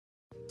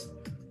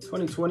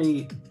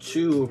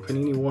2022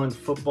 Panini One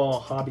Football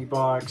Hobby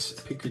Box.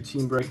 Pick your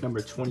team break number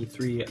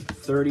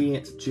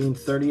 2330, June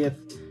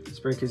 30th. This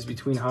break is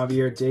between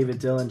Javier,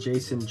 David, Dylan,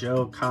 Jason,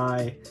 Joe,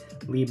 Kai,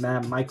 Lee,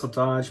 Matt, Michael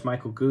Dodge,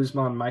 Michael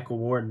Guzman, Michael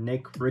Ward,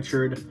 Nick,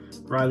 Richard,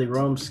 Riley,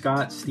 Rome,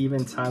 Scott,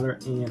 Steven, Tyler,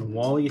 and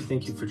Wally.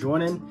 Thank you for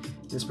joining.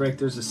 In this break,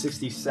 there's a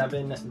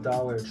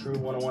 $67 True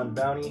 101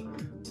 bounty.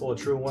 Pull a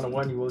True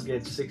 101, you will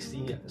get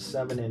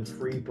 67 in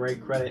free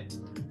break credit.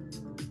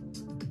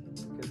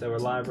 Get that we're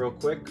live real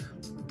quick.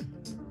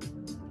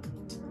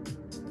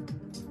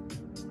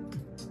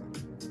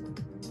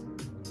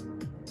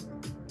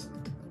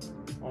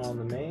 On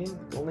the main.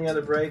 The only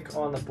other break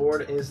on the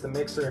board is the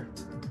mixer.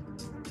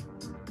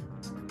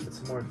 Get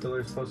some more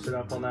fillers posted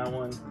up on that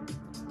one.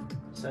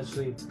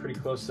 Essentially pretty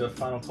close to a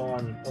final call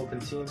on open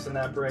teams in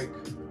that break.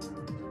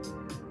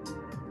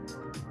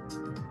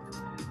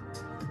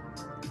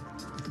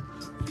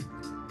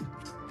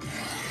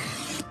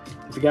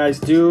 If you guys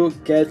do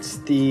get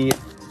the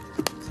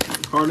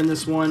card in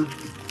this one,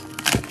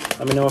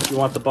 let me know if you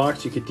want the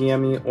box. You could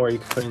DM me or you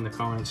can put it in the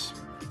comments.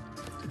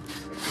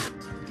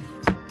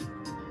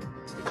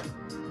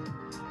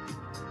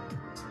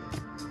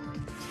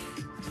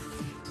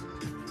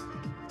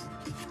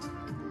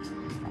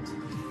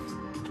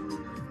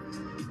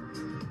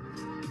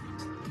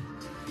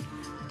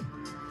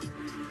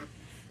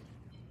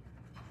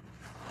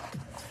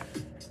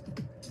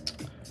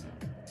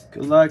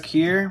 Good luck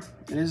here.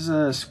 It is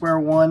a square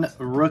one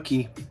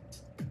rookie.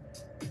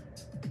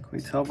 Can we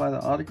tell by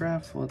the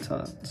autograph? We'll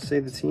say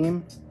the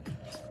team.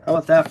 How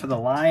about that for the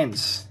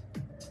Lions?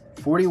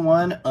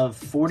 41 of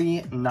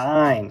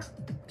 49.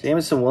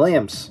 Jameson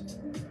Williams.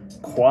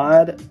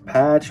 Quad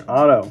patch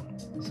auto.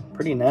 Some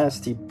pretty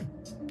nasty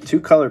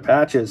two-color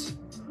patches.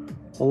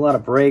 A whole lot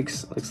of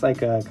breaks. Looks like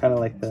kind of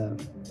like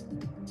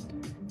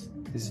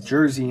his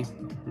jersey,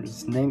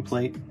 his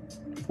nameplate.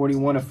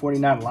 41 of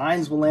 49.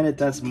 Lions will land it.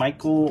 That's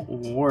Michael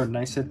Ward.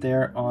 Nice hit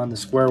there on the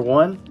square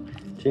one.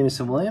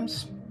 Jameson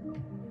Williams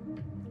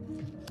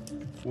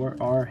for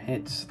our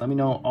hits. Let me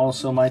know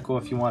also, Michael,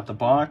 if you want the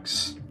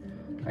box.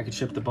 I could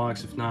ship the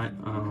box. If not,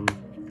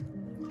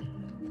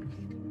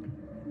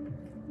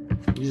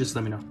 you just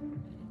let me know.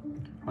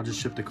 I'll just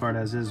ship the card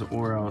as is,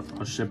 or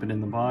I'll ship it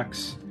in the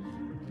box.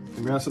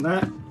 Congrats on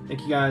that. Thank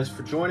you guys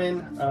for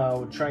joining.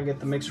 We'll try and get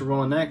the mixer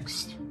rolling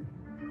next.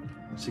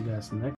 See you guys in the next.